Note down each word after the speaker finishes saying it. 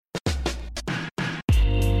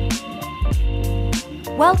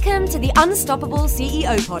Welcome to the Unstoppable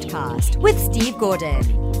CEO podcast with Steve Gordon.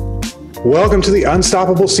 Welcome to the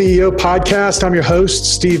Unstoppable CEO podcast. I'm your host,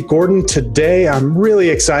 Steve Gordon. Today, I'm really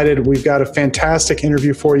excited. We've got a fantastic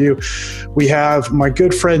interview for you. We have my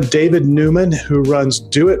good friend, David Newman, who runs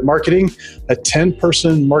Do It Marketing, a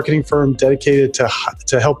 10-person marketing firm dedicated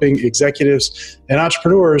to helping executives and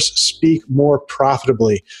entrepreneurs speak more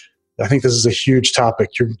profitably. I think this is a huge topic.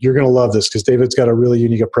 You're going to love this because David's got a really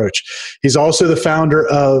unique approach. He's also the founder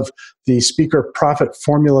of the Speaker Profit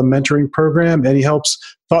Formula Mentoring Program, and he helps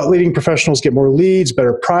thought-leading professionals get more leads,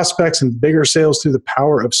 better prospects, and bigger sales through the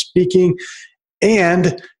power of speaking.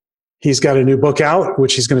 And he's got a new book out,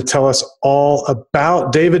 which he's going to tell us all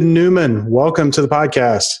about. David Newman, welcome to the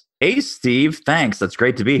podcast. Hey, Steve. Thanks. That's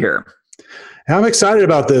great to be here. I'm excited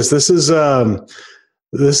about this. This is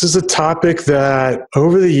a topic that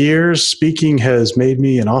over the years, speaking has made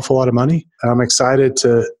me an awful lot of money. I'm excited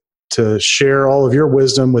to share all of your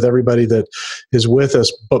wisdom with everybody that is with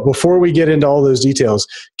us. But before we get into all those details,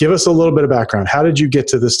 give us a little bit of background. How did you get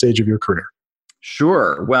to this stage of your career?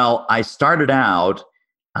 Sure. Well, I started out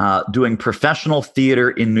doing professional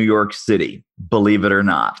theater in New York City, believe it or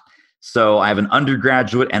not. So I have an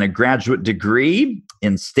undergraduate and a graduate degree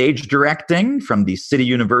in stage directing from the City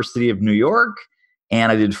University of New York. And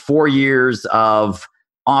I did 4 years of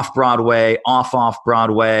off-Broadway,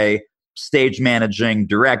 off-Broadway, stage managing,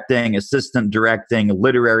 directing, assistant directing,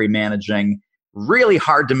 literary managing. Really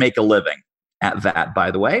hard to make a living at that, by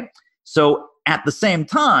the way. So at the same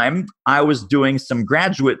time, I was doing some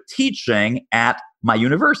graduate teaching at my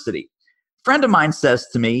university. A friend of mine says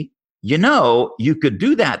to me, you know, you could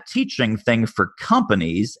do that teaching thing for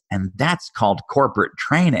companies, and that's called corporate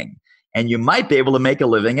training. And you might be able to make a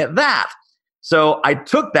living at that. So I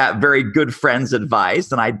took that very good friend's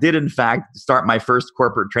advice, and I did, in fact, start my first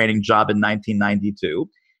corporate training job in 1992.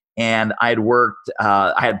 And I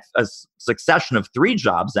had a succession of 3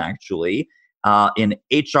 jobs, actually, in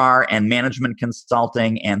HR and management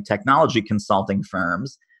consulting and technology consulting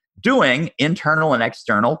firms, doing internal and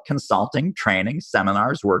external consulting, training,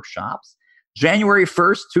 seminars, workshops. January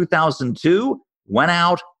 1st, 2002, went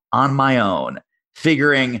out on my own,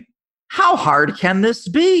 figuring, how hard can this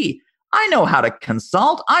be? I know how to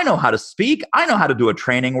consult. I know how to speak. I know how to do a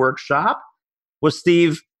training workshop. Well,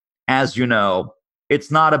 Steve, as you know,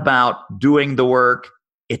 it's not about doing the work.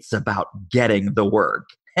 It's about getting the work.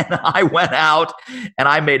 And I went out and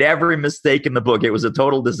I made every mistake in the book. It was a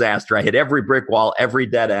total disaster. I hit every brick wall, every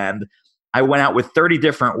dead end. I went out with 30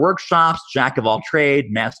 different workshops, jack of all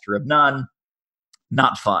trade, master of none.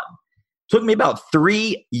 Not fun. Took me about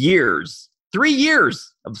 3 years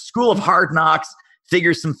of school of hard knocks,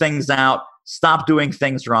 figure some things out, stop doing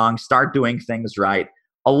things wrong, start doing things right.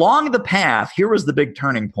 Along the path, here was the big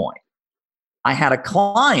turning point. I had a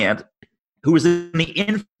client who was in the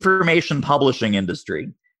information publishing industry,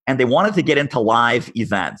 and they wanted to get into live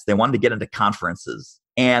events. They wanted to get into conferences.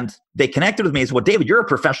 And they connected with me and said, well, David, you're a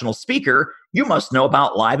professional speaker. You must know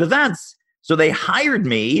about live events. So they hired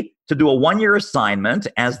me to do a 1-year assignment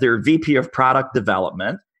as their VP of product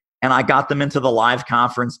development. And I got them into the live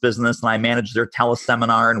conference business, and I managed their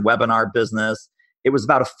teleseminar and webinar business. It was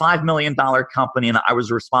about a $5 million company, and I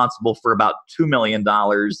was responsible for about $2 million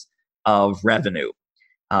of revenue,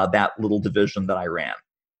 that little division that I ran.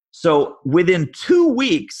 So within 2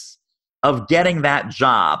 weeks of getting that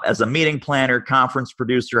job as a meeting planner, conference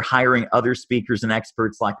producer, hiring other speakers and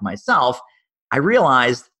experts like myself, I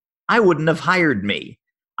realized I wouldn't have hired me.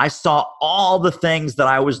 I saw all the things that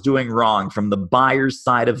I was doing wrong from the buyer's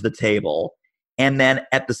side of the table. And then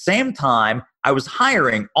at the same time, I was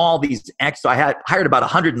hiring all these I had hired about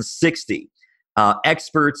 160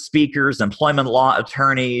 experts, speakers, employment law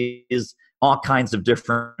attorneys, all kinds of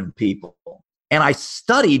different people. And I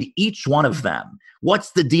studied each one of them.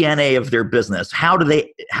 What's the DNA of their business? How do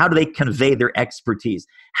they convey their expertise?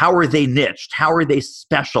 How are they niched? How are they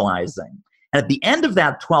specializing? And at the end of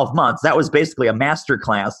that 12 months, that was basically a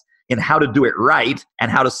masterclass in how to do it right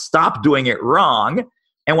and how to stop doing it wrong.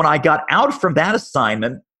 And when I got out from that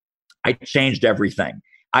assignment, I changed everything.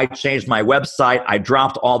 I changed my website. I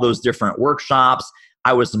dropped all those different workshops.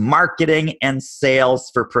 I was marketing and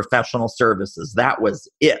sales for professional services. That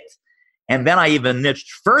was it. And then I even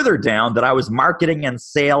niched further down that I was marketing and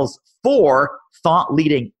sales for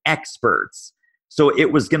thought-leading experts. So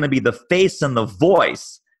it was going to be the face and the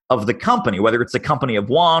voice of the company, whether it's a company of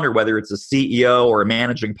one or whether it's a CEO or a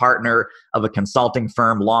managing partner of a consulting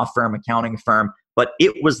firm, law firm, accounting firm. But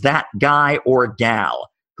it was that guy or gal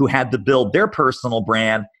who had to build their personal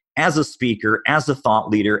brand as a speaker, as a thought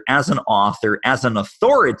leader, as an author, as an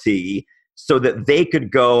authority, so that they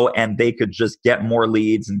could go and they could just get more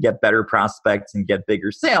leads and get better prospects and get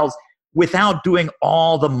bigger sales without doing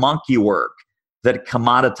all the monkey work that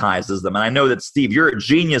commoditizes them. And I know that, Steve, you're a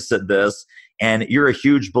genius at this, and you're a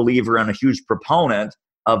huge believer and a huge proponent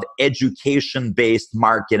of education-based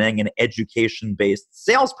marketing and education-based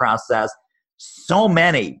sales process. So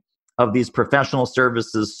many of these professional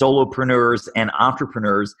services, solopreneurs and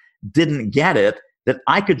entrepreneurs didn't get it, that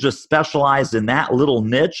I could just specialize in that little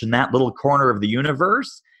niche, in that little corner of the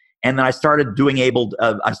universe. And then I started doing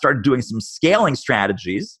some scaling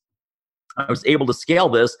strategies. I was able to scale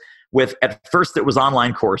this with, at first it was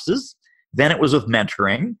online courses, then it was with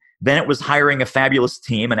mentoring, then it was hiring a fabulous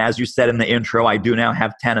team. And as you said in the intro, I do now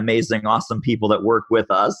have 10 amazing, awesome people that work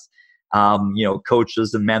with us,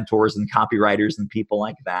 coaches and mentors and copywriters and people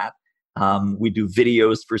like that. We do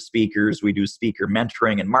videos for speakers. We do speaker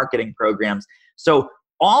mentoring and marketing programs. So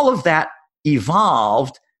all of that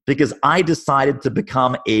evolved because I decided to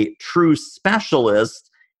become a true specialist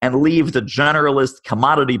and leave the generalist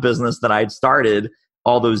commodity business that I'd started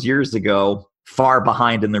all those years ago far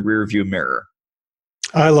behind in the rearview mirror.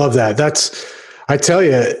 I love that. I tell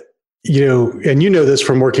you, and you know this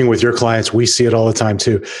from working with your clients, we see it all the time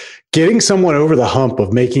too. Getting someone over the hump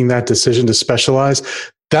of making that decision to specialize,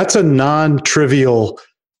 that's a non-trivial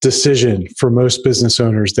decision for most business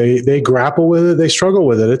owners. They grapple with it. They struggle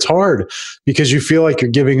with it. It's hard because you feel like you're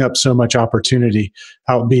giving up so much opportunity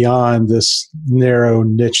out beyond this narrow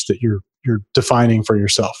niche that you're defining for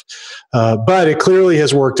yourself. But it clearly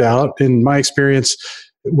has worked out. In my experience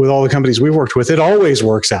with all the companies we've worked with, it always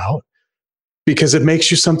works out because it makes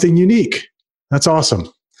you something unique. That's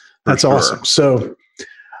awesome. That's awesome. So,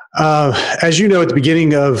 as you know, at the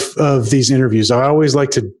beginning of these interviews, I always like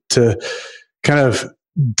to kind of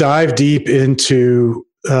dive deep into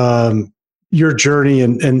your journey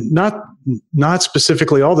and not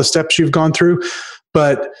specifically all the steps you've gone through,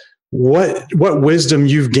 but what wisdom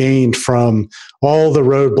you've gained from all the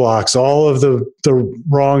roadblocks, all of the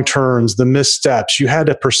wrong turns, the missteps. You had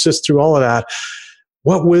to persist through all of that.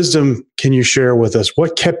 What wisdom can you share with us?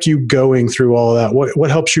 What kept you going through all of that? What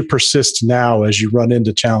helps you persist now as you run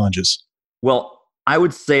into challenges? Well, I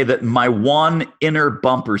would say that my one inner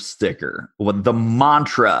bumper sticker, the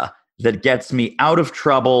mantra that gets me out of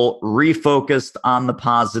trouble, refocused on the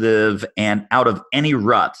positive, and out of any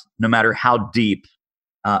rut, no matter how deep,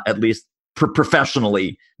 at least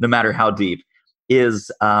professionally, no matter how deep, is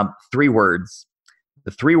 3 words.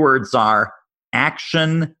 The 3 words are: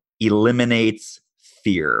 action eliminates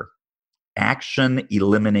fear. Action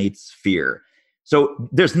eliminates fear. So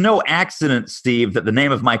there's no accident, Steve, that the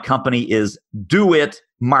name of my company is Do It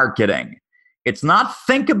Marketing. It's not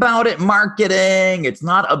think about it marketing. It's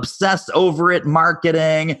not obsess over it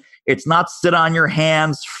marketing. It's not sit on your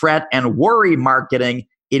hands, fret and worry marketing.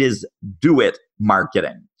 It is do it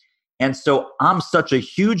marketing. And so I'm such a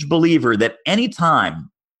huge believer that anytime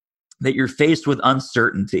that you're faced with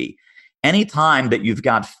uncertainty, anytime that you've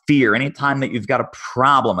got fear, anytime that you've got a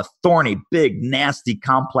problem, a thorny, big, nasty,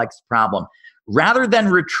 complex problem, rather than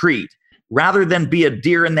retreat, rather than be a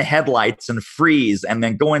deer in the headlights and freeze and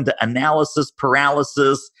then go into analysis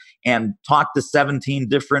paralysis and talk to 17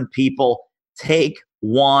 different people, take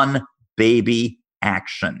one baby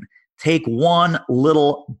action. Take one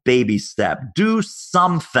little baby step. Do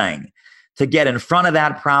something to get in front of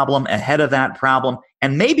that problem, ahead of that problem.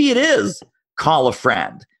 And maybe it is call a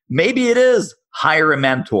friend. Maybe it is hire a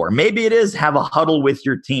mentor. Maybe it is have a huddle with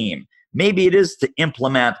your team. Maybe it is to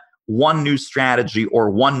implement one new strategy or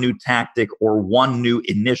one new tactic or one new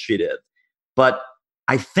initiative. But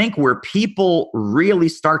I think where people really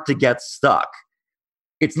start to get stuck,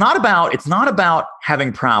 it's not about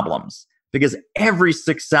having problems, because every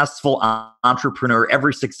successful entrepreneur,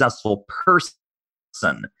 every successful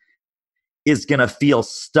person is going to feel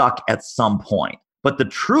stuck at some point. But the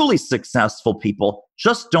truly successful people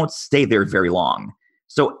just don't stay there very long.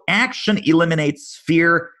 So action eliminates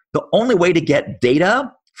fear. The only way to get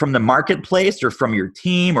data from the marketplace or from your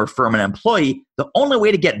team or from an employee, the only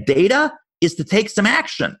way to get data is to take some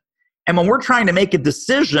action. And when we're trying to make a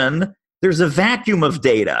decision, there's a vacuum of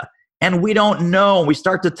data. And we don't know. We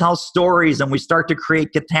start to tell stories and we start to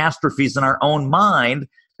create catastrophes in our own mind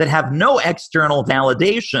that have no external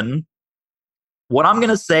validation. What I'm going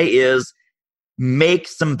to say is make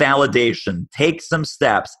some validation, take some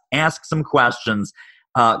steps, ask some questions,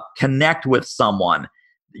 connect with someone,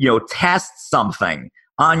 test something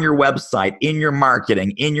on your website, in your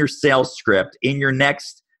marketing, in your sales script, in your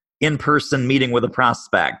next in-person meeting with a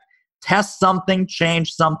prospect. Test something,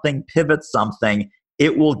 change something, pivot something.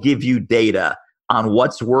 It will give you data on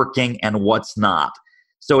what's working and what's not.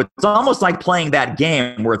 So it's almost like playing that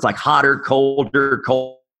game where it's like hotter, colder,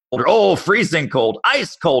 colder. Oh, freezing cold,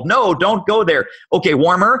 ice cold. No, don't go there. Okay,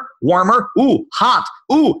 warmer, warmer. Ooh, hot.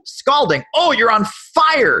 Ooh, scalding. Oh, you're on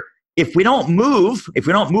fire. If we don't move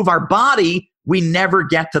our body, we never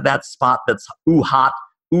get to that spot that's ooh, hot,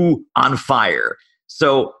 ooh, on fire.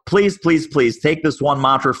 So please, please, please take this one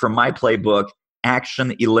mantra from my playbook.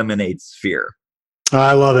 Action eliminates fear.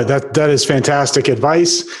 I love it. That is fantastic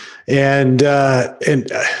advice. And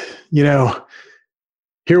you know,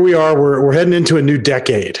 here we are. We're heading into a new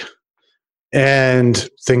decade, and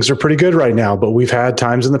things are pretty good right now. But we've had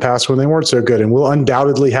times in the past when they weren't so good, and we'll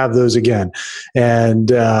undoubtedly have those again.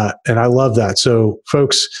 And I love that. So,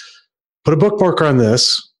 folks, put a bookmark on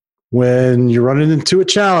this. When you're running into a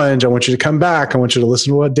challenge, I want you to come back. I want you to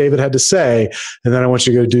listen to what David had to say, and then I want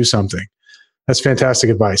you to go do something. That's fantastic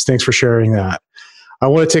advice. Thanks for sharing that. I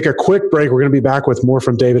want to take a quick break. We're going to be back with more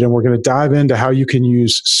from David, and we're going to dive into how you can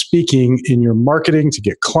use speaking in your marketing to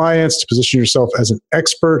get clients, to position yourself as an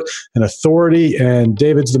expert and authority. And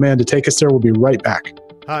David's the man to take us there. We'll be right back.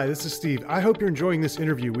 Hi, this is Steve. I hope you're enjoying this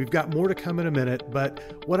interview. We've got more to come in a minute, but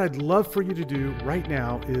what I'd love for you to do right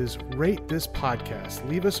now is rate this podcast.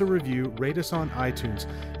 Leave us a review, rate us on iTunes.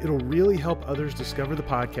 It'll really help others discover the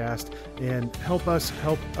podcast and help us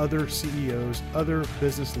help other CEOs, other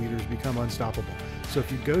business leaders become unstoppable. So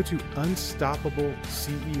if you go to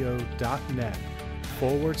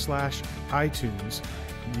unstoppableceo.net/iTunes,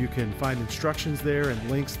 you can find instructions there and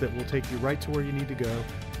links that will take you right to where you need to go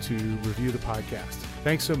to review the podcast.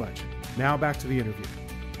 Thanks so much. Now back to the interview.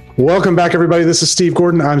 Welcome back, everybody. This is Steve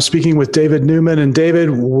Gordon. I'm speaking with David Newman. And David,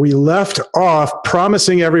 we left off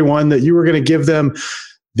promising everyone that you were going to give them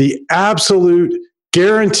the absolute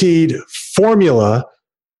guaranteed formula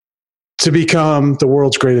to become the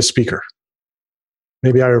world's greatest speaker.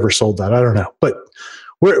 Maybe I oversold that. I don't know. But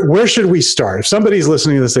where should we start? If somebody's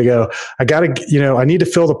listening to this, they go, I need to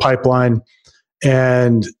fill the pipeline,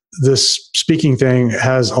 and this speaking thing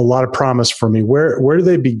has a lot of promise for me. Where do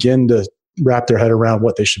they begin to wrap their head around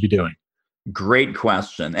what they should be doing? Great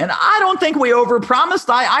question. And I don't think we overpromised.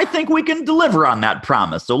 I think we can deliver on that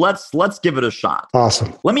promise. So let's give it a shot.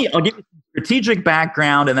 Awesome. I'll give you some strategic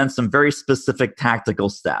background and then some very specific tactical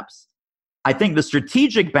steps. I think the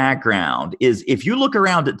strategic background is, if you look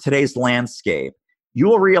around at today's landscape, you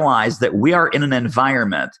will realize that we are in an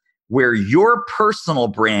environment where your personal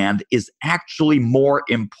brand is actually more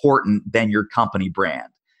important than your company brand.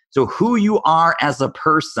 So who you are as a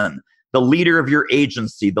person, the leader of your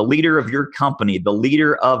agency, the leader of your company, the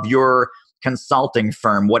leader of your consulting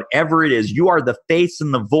firm, whatever it is, you are the face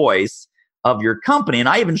and the voice of your company. And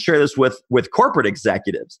I even share this with corporate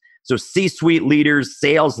executives. So C-suite leaders,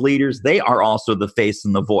 sales leaders, they are also the face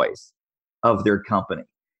and the voice of their company.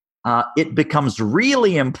 It becomes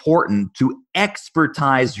really important to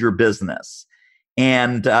expertise your business.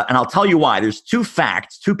 And I'll tell you why. There's two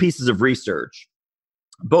pieces of research,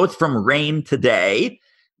 both from Rain Today.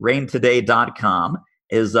 RainToday.com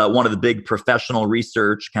is one of the big professional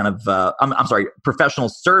research professional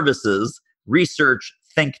services research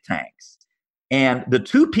think tanks. And the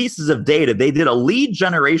two pieces of data, they did a lead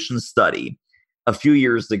generation study a few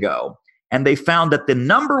years ago. And they found that the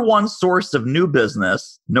number one source of new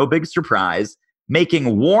business, no big surprise,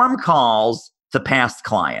 making warm calls to past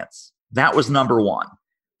clients. That was number one.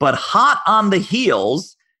 But hot on the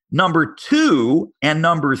heels, number two and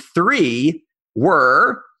number three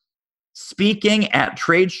were speaking at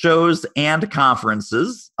trade shows and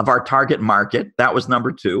conferences of our target market. That was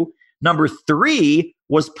number two. Number three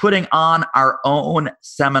was putting on our own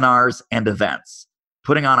seminars and events.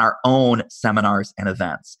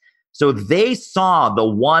 So they saw the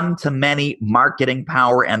one-to-many marketing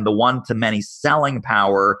power and the one-to-many selling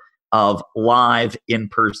power of live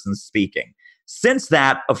in-person speaking. Since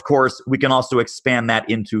that, of course, we can also expand that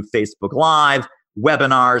into Facebook Live,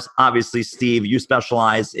 webinars. Obviously, Steve, you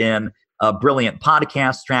specialize in a brilliant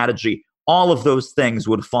podcast strategy. All of those things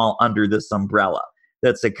would fall under this umbrella.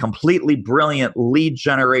 That's a completely brilliant lead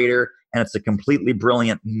generator, and it's a completely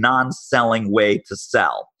brilliant non-selling way to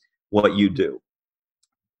sell what you do.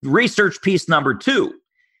 Research piece number two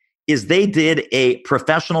is they did a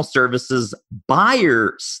professional services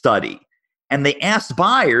buyer study, and they asked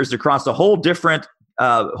buyers across a whole different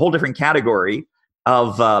category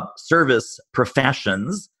of service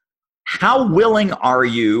professions, how willing are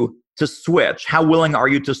you to switch? How willing are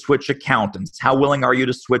you to switch accountants? How willing are you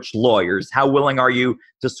to switch lawyers? How willing are you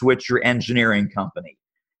to switch your engineering company?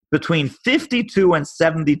 Between 52 and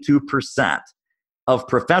 72% of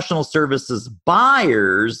professional services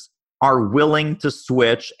buyers are willing to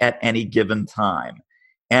switch at any given time.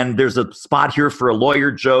 And there's a spot here for a lawyer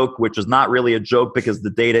joke, which is not really a joke because the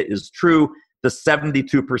data is true. The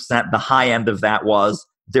 72%, the high end of that was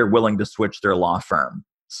they're willing to switch their law firm.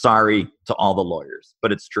 Sorry to all the lawyers,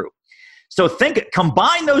 but it's true. So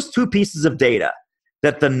combine those two pieces of data,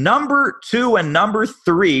 that the number 2 and number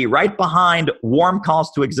 3 right behind warm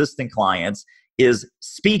calls to existing clients is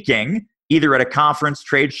speaking, either at a conference,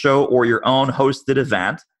 trade show, or your own hosted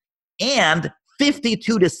event, and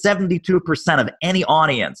 52 to 72% of any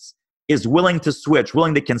audience is willing to switch,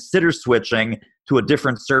 willing to consider switching to a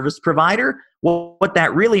different service provider. Well, what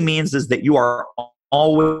that really means is that you are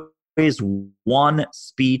always one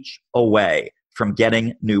speech away from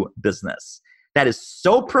getting new business. That is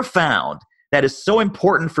so profound. That is so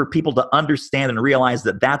important for people to understand and realize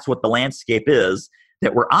that that's what the landscape is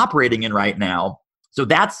that we're operating in right now. So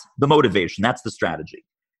that's the motivation. That's the strategy.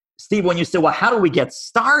 Steve, when you say, well, how do we get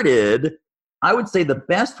started? I would say the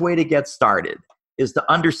best way to get started is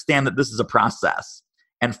to understand that this is a process.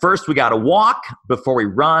 And first, we got to walk before we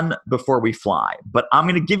run, before we fly. But I'm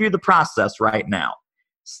going to give you the process right now.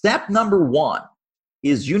 Step number 1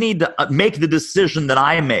 is you need to make the decision that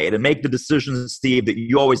I made, and make the decision, Steve, that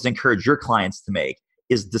you always encourage your clients to make,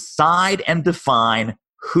 is decide and define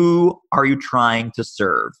who are you trying to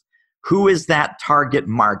serve? Who is that target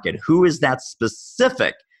market? Who is that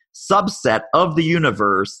specific subset of the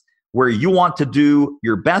universe where you want to do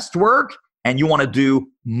your best work and you want to do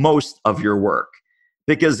most of your work?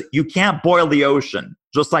 Because you can't boil the ocean.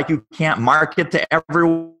 Just like you can't market to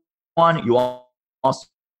everyone, you also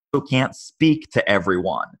can't speak to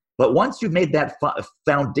everyone. But once you've made that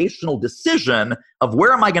foundational decision of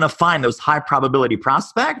where am I going to find those high probability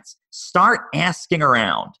prospects, start asking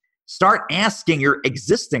around. Start asking your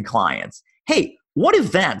existing clients, hey, what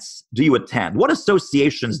events do you attend? What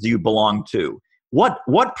associations do you belong to?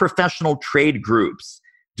 What professional trade groups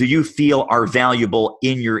do you feel are valuable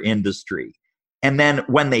in your industry? And then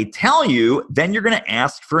when they tell you, then you're going to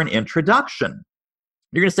ask for an introduction.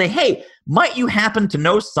 You're going to say, hey, might you happen to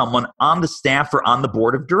know someone on the staff or on the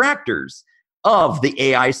board of directors of the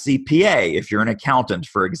AICPA, if you're an accountant,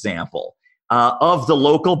 for example, of the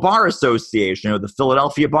local bar association, the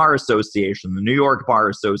Philadelphia Bar Association, the New York Bar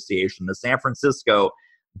Association, the San Francisco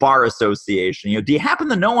Bar Association. Do you happen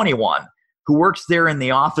to know anyone who works there in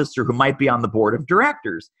the office or who might be on the board of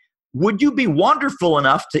directors? Would you be wonderful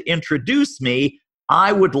enough to introduce me?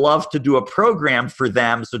 I would love to do a program for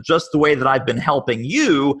them. So just the way that I've been helping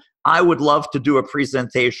you, I would love to do a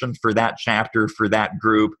presentation for that chapter, for that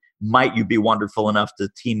group. Might you be wonderful enough to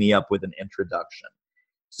tee me up with an introduction?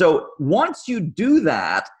 So once you do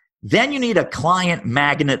that, then you need a client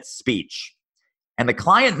magnet speech. And the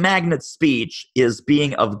client magnet speech is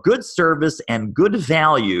being of good service and good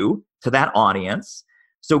value to that audience.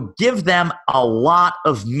 So give them a lot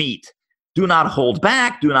of meat. Do not hold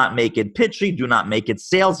back. Do not make it pitchy. Do not make it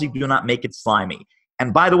salesy. Do not make it slimy.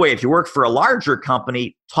 And by the way, if you work for a larger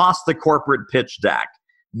company, toss the corporate pitch deck.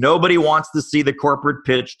 Nobody wants to see the corporate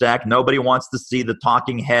pitch deck. Nobody wants to see the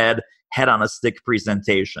talking head on a stick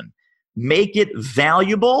presentation. Make it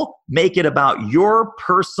valuable. Make it about your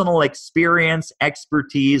personal experience,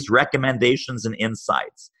 expertise, recommendations, and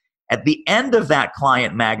insights. At the end of that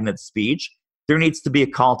client magnet speech, there needs to be a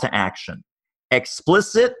call to action.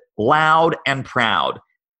 Explicit, loud, and proud.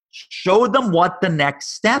 Show them what the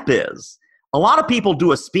next step is. A lot of people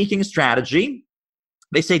do a speaking strategy.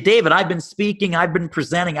 They say, David, I've been speaking, I've been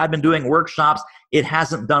presenting, I've been doing workshops. It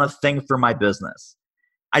hasn't done a thing for my business.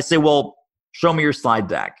 I say, well, show me your slide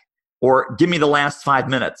deck, or give me the last 5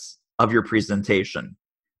 minutes of your presentation.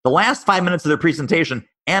 The last 5 minutes of the presentation,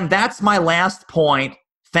 and that's my last point.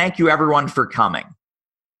 Thank you, everyone, for coming.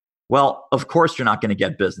 Well, of course you're not going to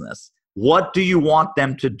get business. What do you want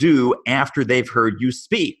them to do after they've heard you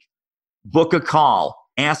speak? Book a call,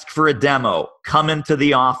 ask for a demo, come into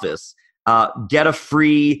the office, get a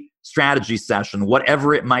free strategy session,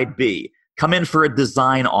 whatever it might be. Come in for a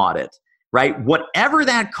design audit, right? Whatever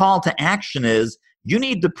that call to action is, you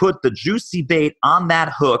need to put the juicy bait on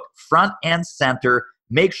that hook front and center.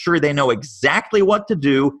 Make sure they know exactly what to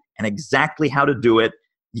do and exactly how to do it.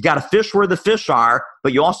 You got to fish where the fish are,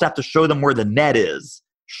 but you also have to show them where the net is.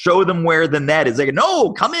 Show them where the net is. They go,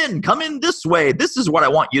 no, come in this way. This is what I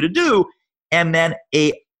want you to do. And then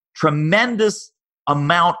a tremendous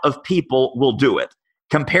amount of people will do it.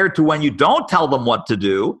 Compared to when you don't tell them what to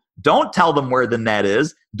do, don't tell them where the net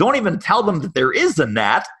is, don't even tell them that there is a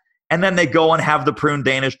net, and then they go and have the prune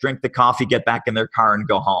Danish, drink the coffee, get back in their car and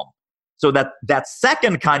go home. So that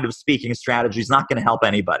second kind of speaking strategy is not going to help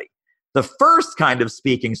anybody. The first kind of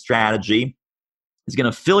speaking strategy is going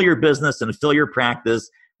to fill your business and fill your practice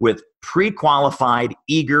with pre-qualified,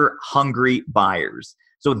 eager, hungry buyers.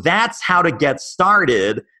 So that's how to get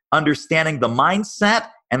started, understanding the mindset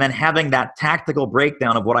and then having that tactical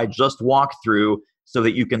breakdown of what I just walked through so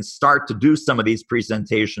that you can start to do some of these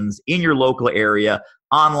presentations in your local area,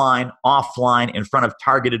 online, offline, in front of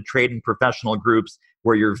targeted trade and professional groups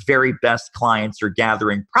where your very best clients are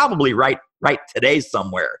gathering, probably right today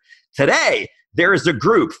somewhere. Today, there is a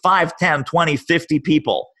group, 5, 10, 20, 50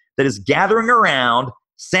 people that is gathering around.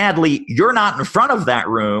 Sadly, you're not in front of that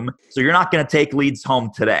room, so you're not going to take leads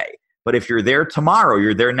home today. But if you're there tomorrow,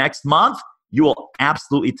 you're there next month, you will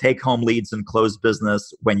absolutely take home leads and close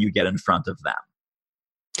business when you get in front of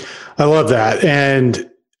them. I love that. And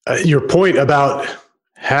your point about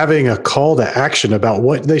having a call to action about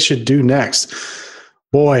what they should do next.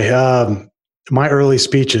 Boy, my early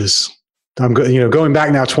speeches, going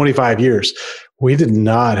back now 25 years, we did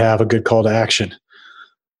not have a good call to action.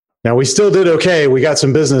 Now we still did okay. We got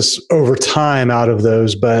some business over time out of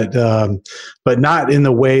those, but not in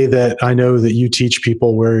the way that I know that you teach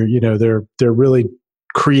people, where they're really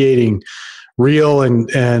creating real and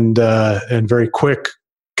very quick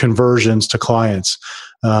conversions to clients,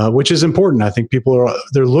 which is important. I think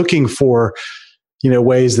they're looking for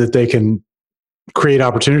ways that they can create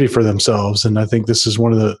opportunity for themselves, and I think this is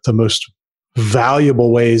one of the most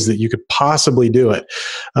valuable ways that you could possibly do it.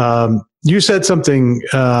 You said something,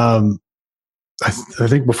 I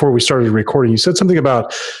think before we started recording, you said something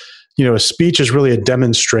about, a speech is really a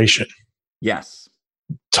demonstration. Yes.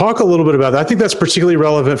 Talk a little bit about that. I think that's particularly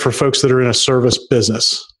relevant for folks that are in a service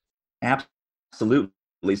business. Absolutely.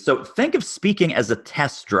 So think of speaking as a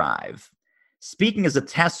test drive. Speaking as a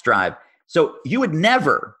test drive. So you would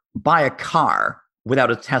never buy a car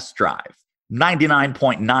without a test drive.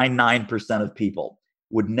 99.99% of people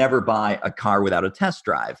would never buy a car without a test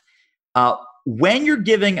drive. When you're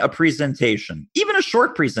giving a presentation, even a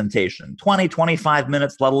short presentation, 20, 25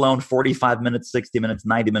 minutes, let alone 45 minutes, 60 minutes,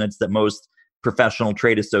 90 minutes that most professional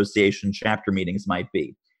trade association chapter meetings might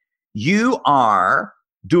be, you are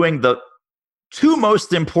doing the two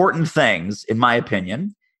most important things, in my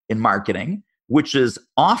opinion, in marketing, which is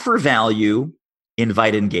offer value,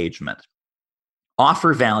 invite engagement.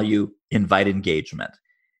 Offer value, invite engagement.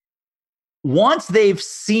 Once they've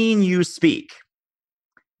seen you speak,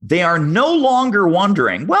 they are no longer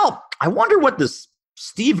wondering, well, I wonder what this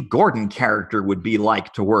Steve Gordon character would be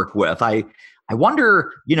like to work with. I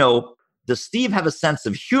wonder, does Steve have a sense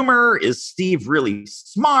of humor? Is Steve really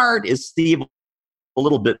smart? Is Steve a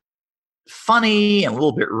little bit funny and a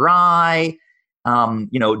little bit wry?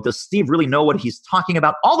 Does Steve really know what he's talking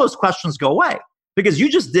about? All those questions go away because you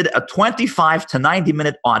just did a 25 to 90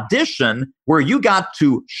 minute audition where you got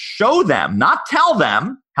to show them, not tell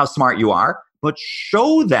them how smart you are, but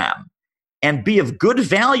show them and be of good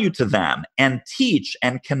value to them and teach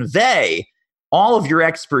and convey all of your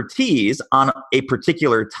expertise on a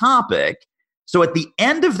particular topic. So at the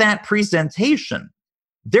end of that presentation,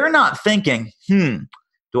 they're not thinking, do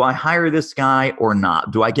I hire this guy or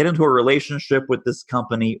not? Do I get into a relationship with this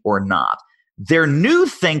company or not? Their new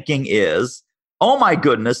thinking is, oh my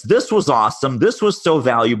goodness, this was awesome. This was so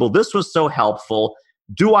valuable. This was so helpful.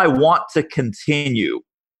 Do I want to continue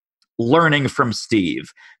learning from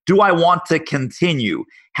Steve? Do I want to continue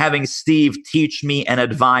having Steve teach me and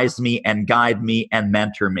advise me and guide me and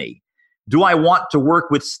mentor me? Do I want to work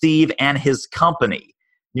with Steve and his company?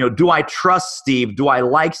 Do I trust Steve? Do I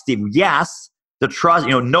like Steve? Yes, the trust,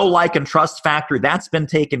 no like and trust factor, that's been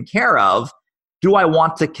taken care of. Do I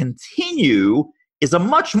want to continue is a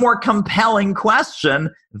much more compelling question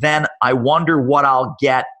than I wonder what I'll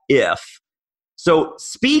get if. So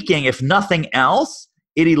speaking, if nothing else,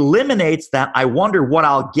 it eliminates that I wonder what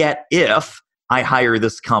I'll get if I hire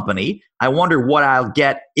this company. I wonder what I'll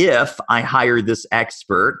get if I hire this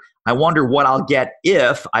expert. I wonder what I'll get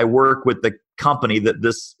if I work with the company that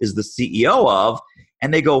this is the CEO of.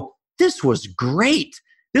 And they go, this was great.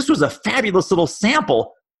 This was a fabulous little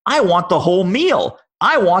sample. I want the whole meal.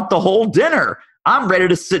 I want the whole dinner. I'm ready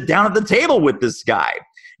to sit down at the table with this guy.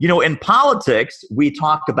 In politics, we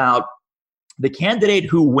talk about the candidate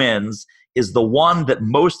who wins is the one that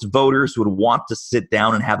most voters would want to sit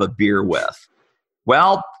down and have a beer with.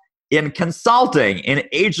 Well, in consulting, in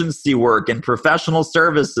agency work, in professional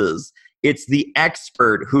services, it's the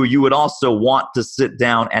expert who you would also want to sit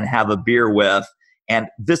down and have a beer with. And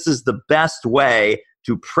this is the best way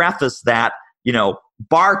to preface that,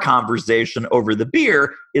 bar conversation over the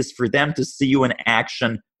beer is for them to see you in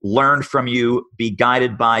action, learn from you, be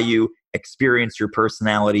guided by you, experience your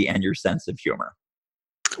personality and your sense of humor.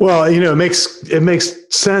 Well, it makes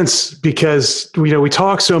sense because we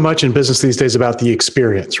talk so much in business these days about the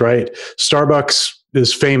experience, right? Starbucks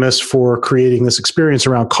is famous for creating this experience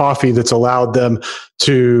around coffee that's allowed them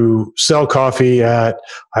to sell coffee at,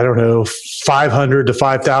 I don't know, 500 to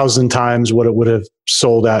 5,000 times what it would have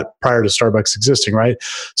sold at prior to Starbucks existing, right?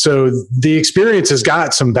 So the experience has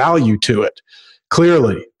got some value to it.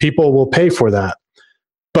 Clearly, people will pay for that.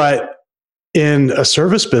 But in a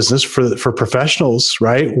service business for professionals,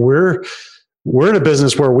 right, we're in a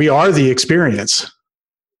business where we are the experience.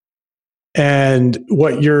 And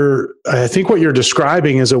I think what you're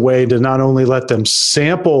describing is a way to not only let them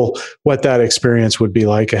sample what that experience would be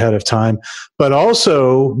like ahead of time, but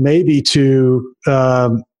also maybe to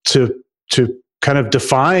kind of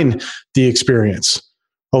define the experience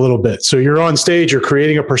a little bit. So you're on stage, you're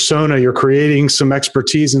creating a persona, you're creating some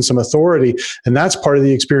expertise and some authority, and that's part of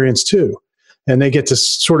the experience too. And they get to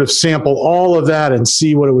sort of sample all of that and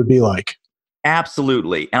see what it would be like.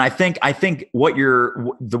 Absolutely. And I think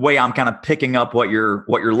the way I'm kind of picking up what you're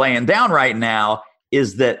laying down right now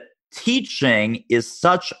is that teaching is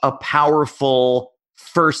such a powerful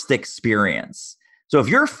first experience. So if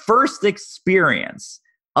your first experience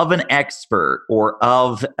of an expert or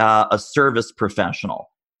of a service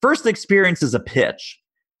professional, first experience is a pitch,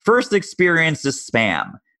 first experience is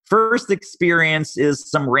spam, first experience is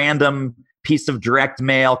some random piece of direct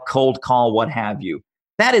mail, cold call, what have you.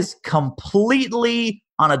 That is completely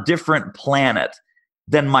on a different planet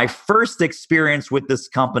than my first experience with this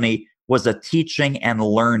company was a teaching and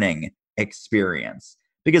learning experience.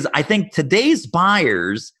 Because I think today's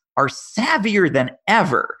buyers are savvier than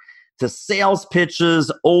ever to sales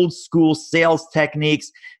pitches, old school sales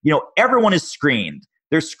techniques. Everyone is screened.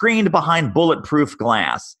 They're screened behind bulletproof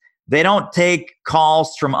glass. They don't take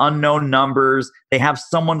calls from unknown numbers. They have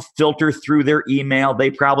someone filter through their email.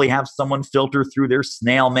 They probably have someone filter through their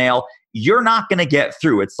snail mail. You're not going to get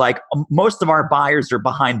through. It's like most of our buyers are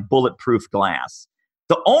behind bulletproof glass.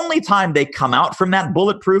 The only time they come out from that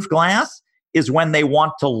bulletproof glass is when they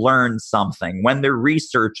want to learn something, when they're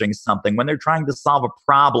researching something, when they're trying to solve a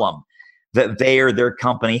problem that they or their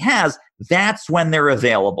company has. That's when they're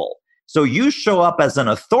available. So you show up as an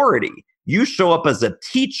authority. You show up as a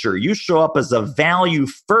teacher. You show up as a value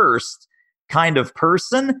first kind of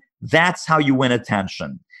person. That's how you win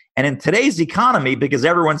attention. And in today's economy, because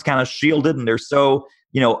everyone's kind of shielded and they're so,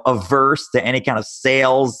 averse to any kind of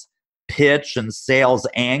sales pitch and sales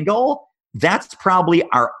angle, that's probably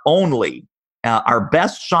our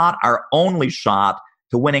best shot, our only shot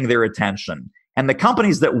to winning their attention. And the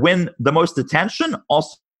companies that win the most attention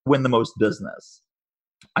also win the most business.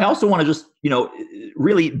 I also want to just,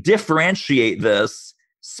 really differentiate this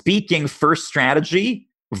speaking first strategy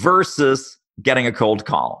versus getting a cold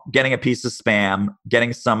call, getting a piece of spam,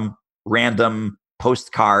 getting some random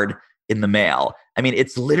postcard in the mail. I mean,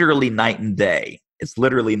 it's literally night and day.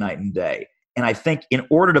 And I think in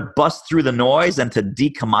order to bust through the noise and to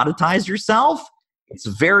decommoditize yourself, it's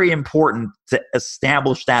very important to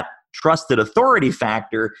establish that trusted authority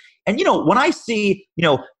factor. And, when I see,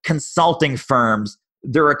 consulting firms,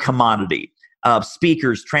 they're a commodity.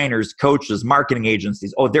 Speakers, trainers, coaches, marketing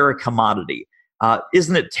agencies, they're a commodity.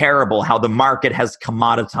 Isn't it terrible how the market has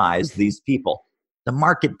commoditized these people? The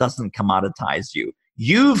market doesn't commoditize you.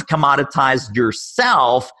 You've commoditized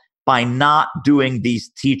yourself by not doing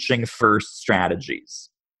these teaching first strategies.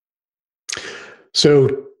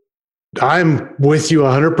 So I'm with you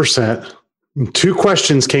 100%. Two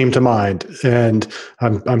questions came to mind, and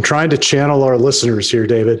I'm trying to channel our listeners here,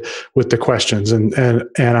 David, with the questions. And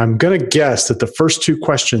I'm going to guess that the first two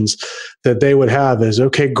questions that they would have is,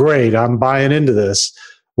 okay, great, I'm buying into this,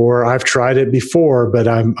 or I've tried it before, but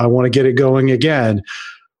I want to get it going again.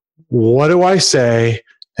 What do I say,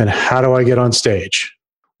 and how do I get on stage?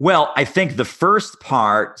 Well, I think the first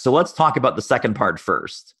part, so let's talk about the second part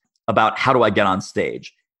first, about how do I get on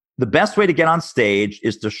stage. The best way to get on stage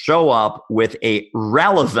is to show up with a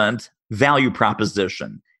relevant value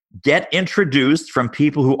proposition. Get introduced from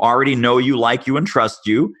people who already know you, like you, and trust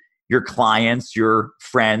you, your clients, your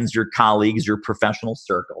friends, your colleagues, your professional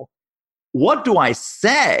circle. What do I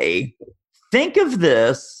say? Think of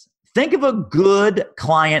this. Think of a good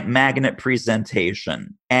client magnet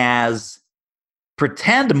presentation as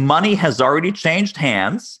pretend money has already changed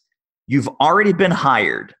hands. You've already been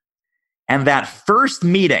hired. And that first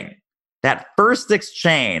meeting, that first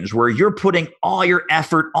exchange where you're putting all your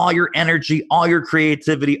effort, all your energy, all your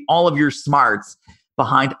creativity, all of your smarts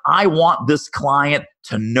behind, I want this client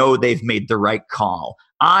to know they've made the right call.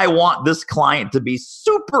 I want this client to be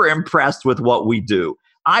super impressed with what we do.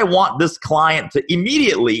 I want this client to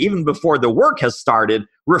immediately, even before the work has started,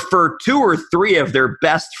 refer 2 or 3 of their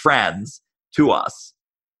best friends to us.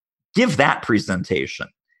 Give that presentation.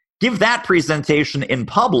 Give that presentation in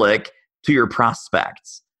public to your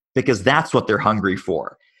prospects because that's what they're hungry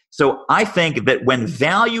for. So I think that when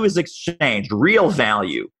value is exchanged, real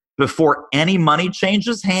value, before any money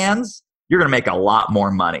changes hands, you're going to make a lot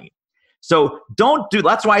more money. So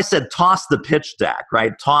that's why I said toss the pitch deck,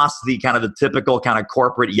 right? Toss the kind of the typical kind of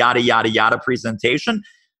corporate yada, yada, yada presentation.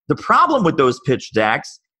 The problem with those pitch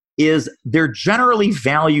decks is they're generally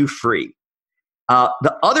value free.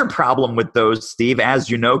 The other problem with those, Steve, as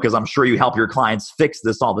you know, because I'm sure you help your clients fix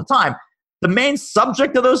this all the time, the main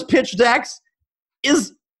subject of those pitch decks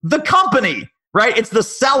is the company, right? It's the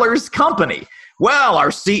seller's company. Well, our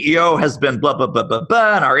CEO has been blah, blah, blah, blah,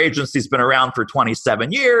 blah, and our agency's been around for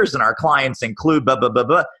 27 years, and our clients include blah, blah, blah,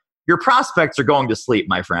 blah. Your prospects are going to sleep,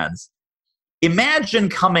 my friends. Imagine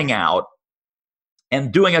coming out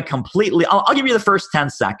and doing a completely, I'll give you the first 10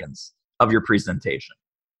 seconds of your presentation.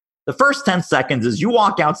 The first 10 seconds is you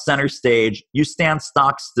walk out center stage, you stand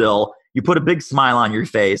stock still, you put a big smile on your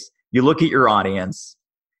face, you look at your audience,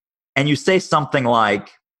 and you say something like,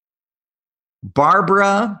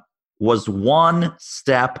 Barbara was one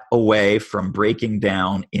step away from breaking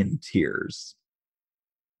down in tears.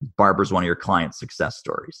 Barbara's one of your client success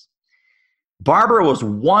stories. Barbara was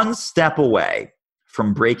one step away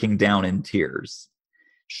from breaking down in tears.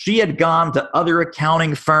 She had gone to other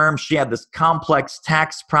accounting firms. She had this complex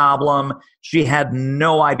tax problem. She had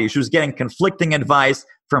no idea. She was getting conflicting advice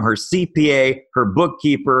from her CPA, her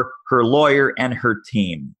bookkeeper, her lawyer, and her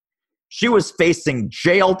team. She was facing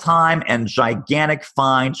jail time and gigantic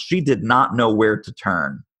fines. She did not know where to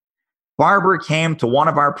turn. Barbara came to one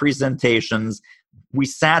of our presentations. We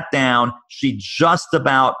sat down. She just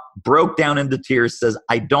about broke down into tears, says,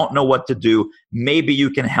 I don't know what to do. Maybe you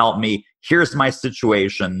can help me. Here's my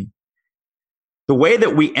situation. The way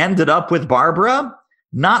that we ended up with Barbara,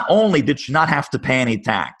 not only did she not have to pay any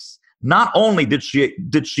tax, not only did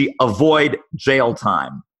she avoid jail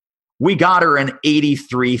time, we got her an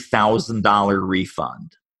 $83,000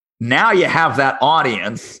 refund. Now you have that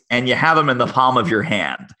audience and you have them in the palm of your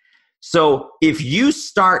hand. So if you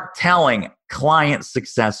start telling client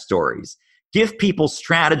success stories, give people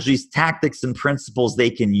strategies, tactics, and principles they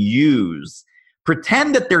can use,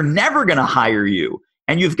 pretend that they're never going to hire you,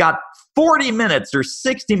 and you've got 40 minutes or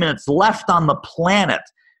 60 minutes left on the planet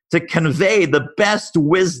to convey the best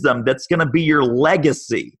wisdom that's going to be your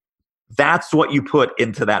legacy. That's what you put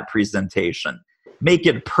into that presentation. Make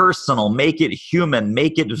it personal, make it human,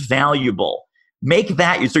 make it valuable. Make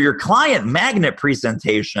that, so your client magnet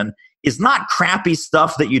presentation is not crappy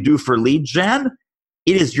stuff that you do for lead gen.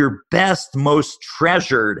 It is your best, most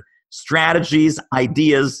treasured strategies,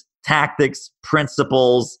 ideas, tactics,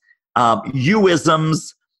 principles,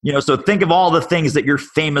 you-isms. So think of all the things that you're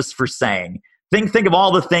famous for saying. Think of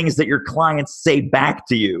all the things that your clients say back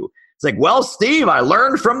to you. It's like, well, Steve, I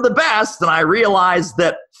learned from the best and I realized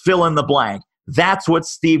that fill in the blank. That's what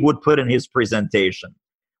Steve would put in his presentation.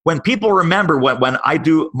 When people remember when I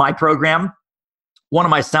do my program, one of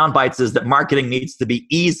my sound bites is that marketing needs to be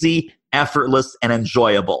easy, effortless, and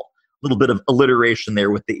enjoyable. A little bit of alliteration there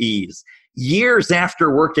with the ease. Years after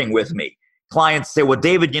working with me, clients say, well,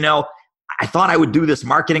 David, I thought I would do this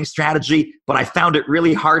marketing strategy, but I found it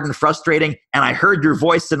really hard and frustrating, and I heard your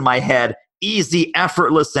voice in my head, easy,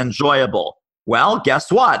 effortless, enjoyable. Well,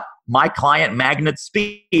 guess what? My client magnet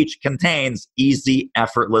speech contains easy,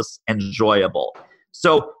 effortless, enjoyable.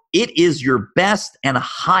 So it is your best and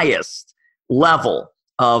highest level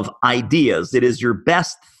of ideas. It is your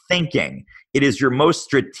best thinking. It is your most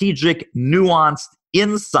strategic, nuanced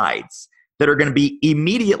insights that are going to be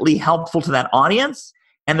immediately helpful to that audience,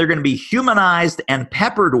 and they're going to be humanized and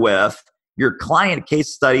peppered with your client case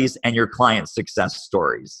studies and your client success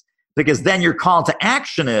stories. Because then your call to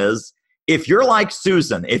action is, if you're like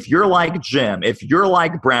Susan, if you're like Jim, if you're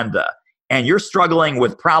like Brenda, and you're struggling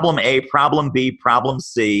with problem A, problem B, problem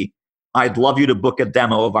C, I'd love you to book a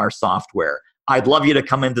demo of our software. I'd love you to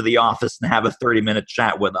come into the office and have a 30-minute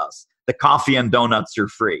chat with us. The coffee and donuts are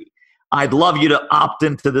free. I'd love you to opt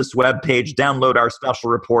into this webpage, download our special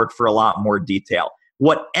report for a lot more detail.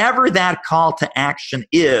 Whatever that call to action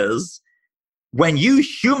is, when you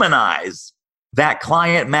humanize that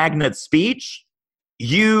client magnet speech,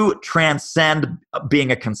 you transcend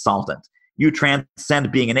being a consultant. You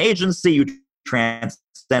transcend being an agency. You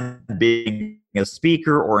transcend being a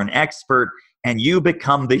speaker or an expert, and you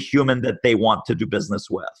become the human that they want to do business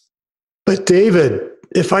with. But David,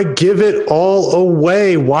 if I give it all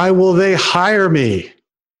away, why will they hire me?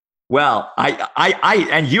 Well, I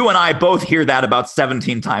and you and I both hear that about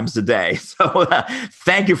 17 times a day. So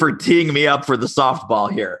thank you for teeing me up for the softball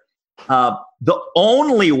here. The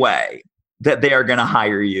only way that they are going to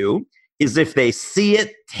hire you is if they see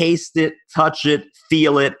it, taste it, touch it,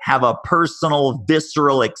 feel it, have a personal,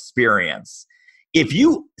 visceral experience. If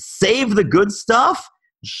you save the good stuff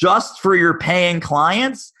just for your paying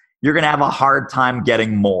clients, you're going to have a hard time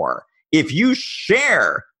getting more. If you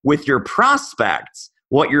share with your prospects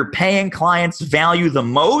what your paying clients value the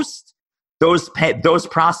most, those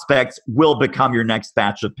prospects will become your next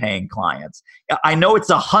batch of paying clients. I know it's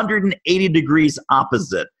 180 degrees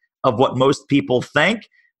opposite of what most people think,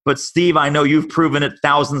 but Steve, I know you've proven it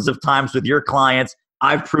thousands of times with your clients.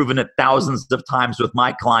 I've proven it thousands of times with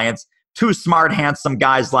my clients. Two smart, handsome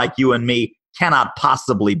guys like you and me cannot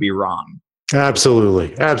possibly be wrong.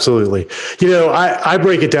 Absolutely. Absolutely. I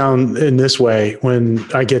break it down in this way when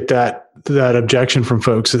I get that objection from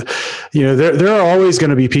folks. There are always going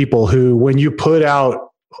to be people who, when you put out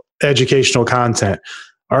educational content,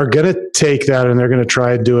 are going to take that and they're going to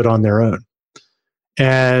try and do it on their own.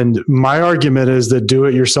 And my argument is that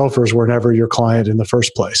do-it-yourselfers were never your client in the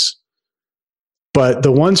first place. But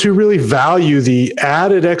the ones who really value the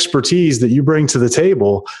added expertise that you bring to the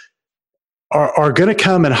table are going to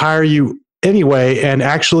come and hire you anyway, and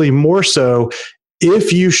actually more so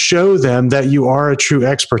if you show them that you are a true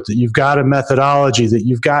expert, that you've got a methodology, that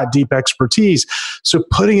you've got deep expertise. So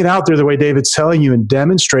putting it out there the way David's telling you and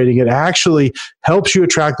demonstrating it actually helps you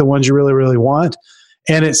attract the ones you really, really want.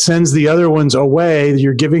 And it sends the other ones away.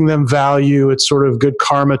 You're giving them value. It's sort of good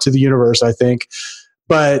karma to the universe, I think.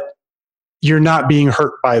 But you're not being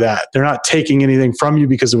hurt by that. They're not taking anything from you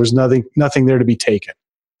because there was nothing there to be taken.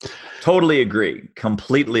 Totally agree.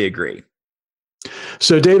 Completely agree.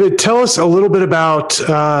 So, David, tell us a little bit about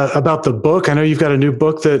the book. I know you've got a new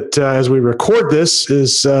book that, as we record this,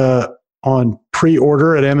 is on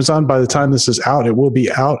pre-order at Amazon. By the time this is out, it will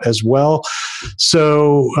be out as well.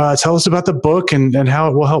 So, tell us about the book and how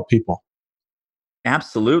it will help people.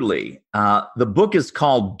 Absolutely. The book is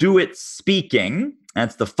called Do It Speaking. And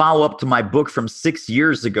it's the follow-up to my book from 6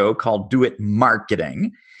 years ago called Do It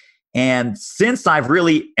Marketing. And since I've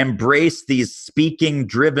really embraced these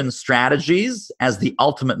speaking-driven strategies as the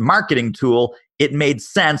ultimate marketing tool, it made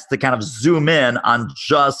sense to kind of zoom in on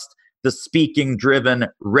just the speaking-driven,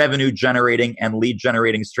 revenue-generating, and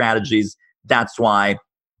lead-generating strategies. That's why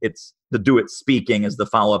it's the Do It Speaking is the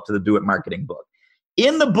follow-up to the Do It Marketing book.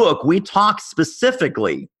 In the book, we talk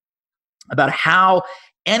specifically about how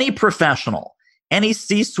any professional, any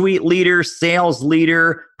C-suite leader, sales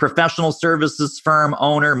leader, professional services firm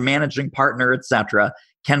owner, managing partner, etc.,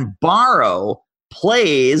 can borrow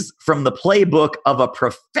plays from the playbook of a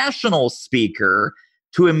professional speaker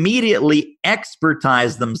to immediately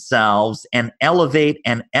expertise themselves and elevate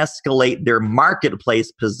and escalate their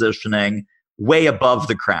marketplace positioning way above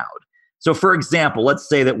the crowd. So for example, let's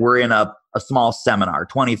say that we're in a small seminar,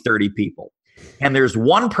 20, 30 people, and there's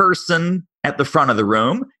one person at the front of the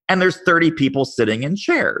room, and there's 30 people sitting in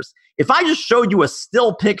chairs. If I just showed you a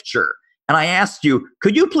still picture and I asked you,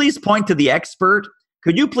 could you please point to the expert?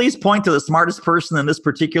 Could you please point to the smartest person in this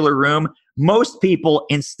particular room? Most people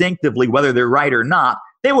instinctively, whether they're right or not,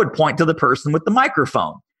 they would point to the person with the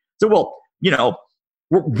microphone. So, well,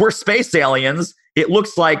 we're space aliens. It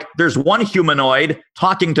looks like there's one humanoid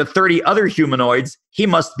talking to 30 other humanoids. He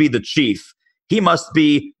must be the chief. He must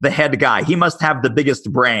be the head guy. He must have the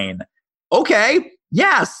biggest brain. Okay,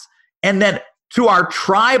 yes. And then to our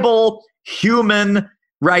tribal human,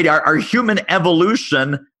 right, our human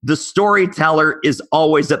evolution, the storyteller is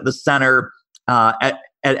always at the center at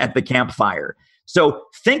the campfire. So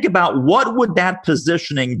think about what would that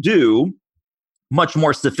positioning do, much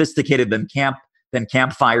more sophisticated than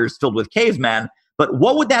campfires filled with cavemen, but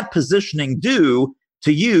what would that positioning do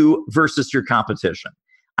to you versus your competition?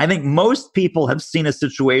 I think most people have seen a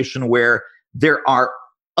situation where there are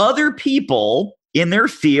other people in their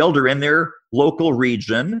field or in their local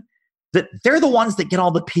region that they're the ones that get all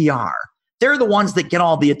the PR. They're the ones that get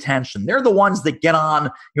all the attention. They're the ones that get on,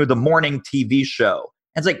 the morning TV show.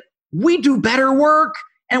 And it's like, we do better work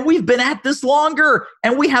and we've been at this longer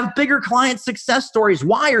and we have bigger client success stories.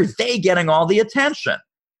 Why are they getting all the attention?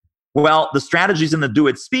 Well, the strategies in the Do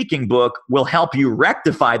It Speaking book will help you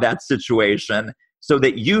rectify that situation so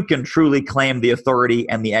that you can truly claim the authority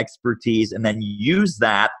and the expertise and then use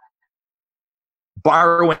that,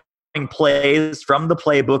 borrowing plays from the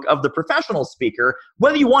playbook of the professional speaker,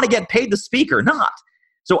 whether you want to get paid to speak or not.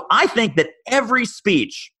 So I think that every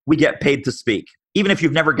speech we get paid to speak, even if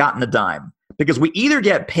you've never gotten a dime, because we either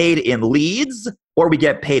get paid in leads or we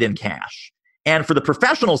get paid in cash. And for the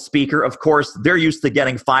professional speaker, of course, they're used to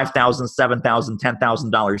getting $5,000, $7,000,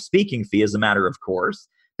 $10,000 speaking fee as a matter of course.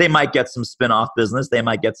 They might get some spin-off business. They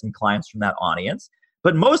might get some clients from that audience.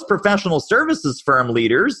 But most professional services firm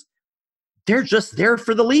leaders, they're just there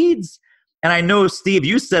for the leads. And I know, Steve,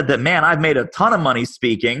 you said that, man, I've made a ton of money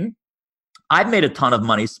speaking. I've made a ton of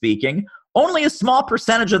money speaking. Only a small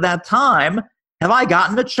percentage of that time have I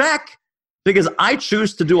gotten a check, because I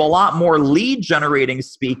choose to do a lot more lead generating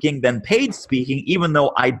speaking than paid speaking, even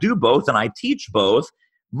though I do both and I teach both.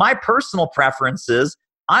 My personal preference is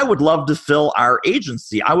I would love to fill our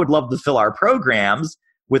agency. I would love to fill our programs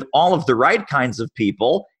with all of the right kinds of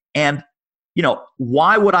people. And,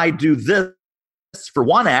 why would I do this for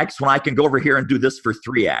 1x when I can go over here and do this for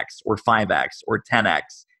 3x or 5x or 10x?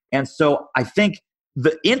 And so I think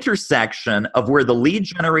the intersection of where the lead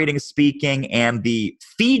generating speaking and the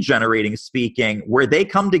fee generating speaking, where they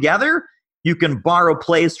come together, you can borrow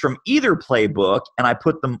plays from either playbook, and I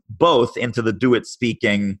put them both into the Do It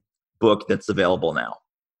Speaking book that's available now.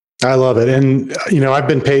 I love it. And, I've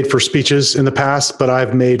been paid for speeches in the past, but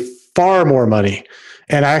I've made far more money.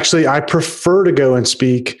 And actually, I prefer to go and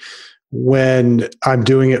speak when I'm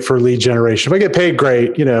doing it for lead generation. If I get paid,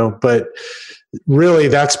 great, but really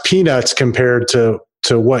that's peanuts compared to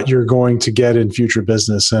what you're going to get in future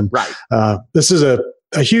business. And right. This is a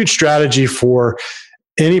huge strategy for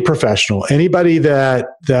any professional, anybody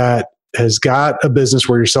that has got a business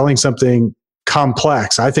where you're selling something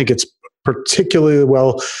complex. I think it's particularly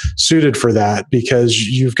well suited for that, because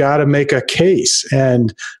you've got to make a case.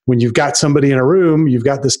 And when you've got somebody in a room, you've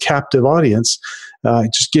got this captive audience.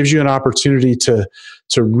 It just gives you an opportunity to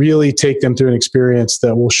really take them through an experience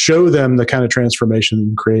that will show them the kind of transformation that you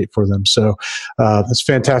can create for them. So that's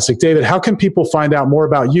fantastic. David, how can people find out more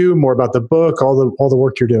about you, more about the book, all the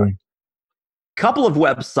work you're doing? Couple of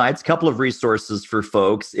websites, couple of resources for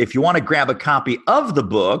folks. If you want to grab a copy of the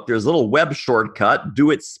book, there's a little web shortcut,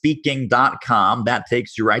 doitspeaking.com. That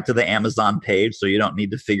takes you right to the Amazon page, so you don't need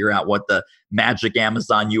to figure out what the magic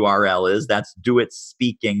Amazon URL is. That's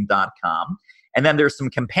doitspeaking.com. And then there's some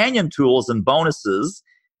companion tools and bonuses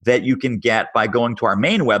that you can get by going to our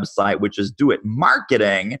main website, which is Do It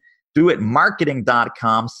Marketing,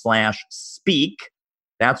 doitmarketing.com/speak.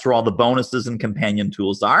 That's where all the bonuses and companion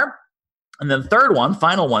tools are. And then third one,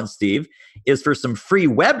 final one, Steve, is for some free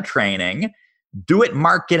web training,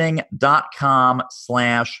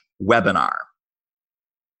 doitmarketing.com/webinar.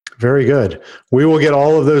 Very good. We will get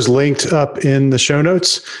all of those linked up in the show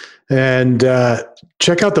notes. And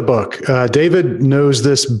check out the book. David knows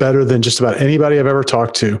this better than just about anybody I've ever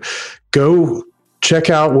talked to. Go check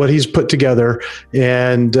out what he's put together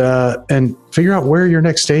and figure out where your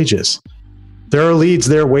next stage is. There are leads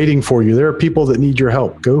there waiting for you. There are people that need your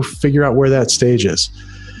help. Go figure out where that stage is.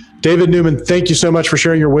 David Newman, thank you so much for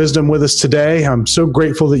sharing your wisdom with us today. I'm so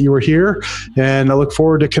grateful that you were here, and I look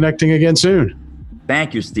forward to connecting again soon.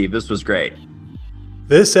 Thank you, Steve. This was great.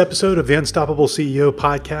 This episode of the Unstoppable CEO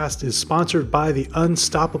podcast is sponsored by the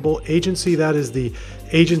Unstoppable Agency. That is the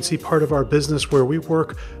agency part of our business where we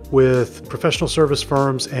work with professional service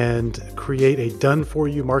firms and create a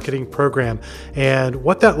done-for-you marketing program. And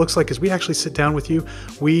what that looks like is we actually sit down with you.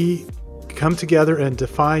 We come together and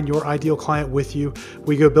define your ideal client with you.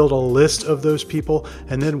 We go build a list of those people,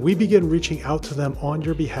 and then we begin reaching out to them on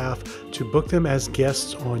your behalf to book them as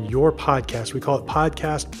guests on your podcast. We call it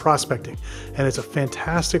podcast prospecting, and it's a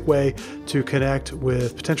fantastic way to connect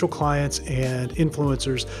with potential clients and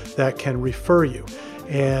influencers that can refer you.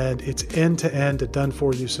 And it's end-to-end a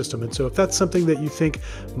done-for-you system. And so if that's something that you think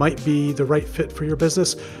might be the right fit for your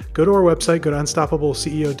business, go to our website, go to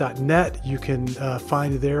unstoppableceo.net. You can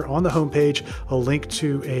find there on the homepage a link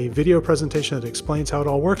to a video presentation that explains how it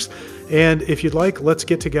all works. And if you'd like, let's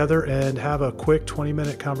get together and have a quick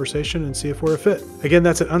 20-minute conversation and see if we're a fit. Again,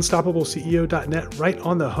 that's at unstoppableceo.net. Right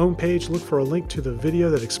on the homepage, look for a link to the video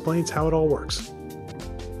that explains how it all works.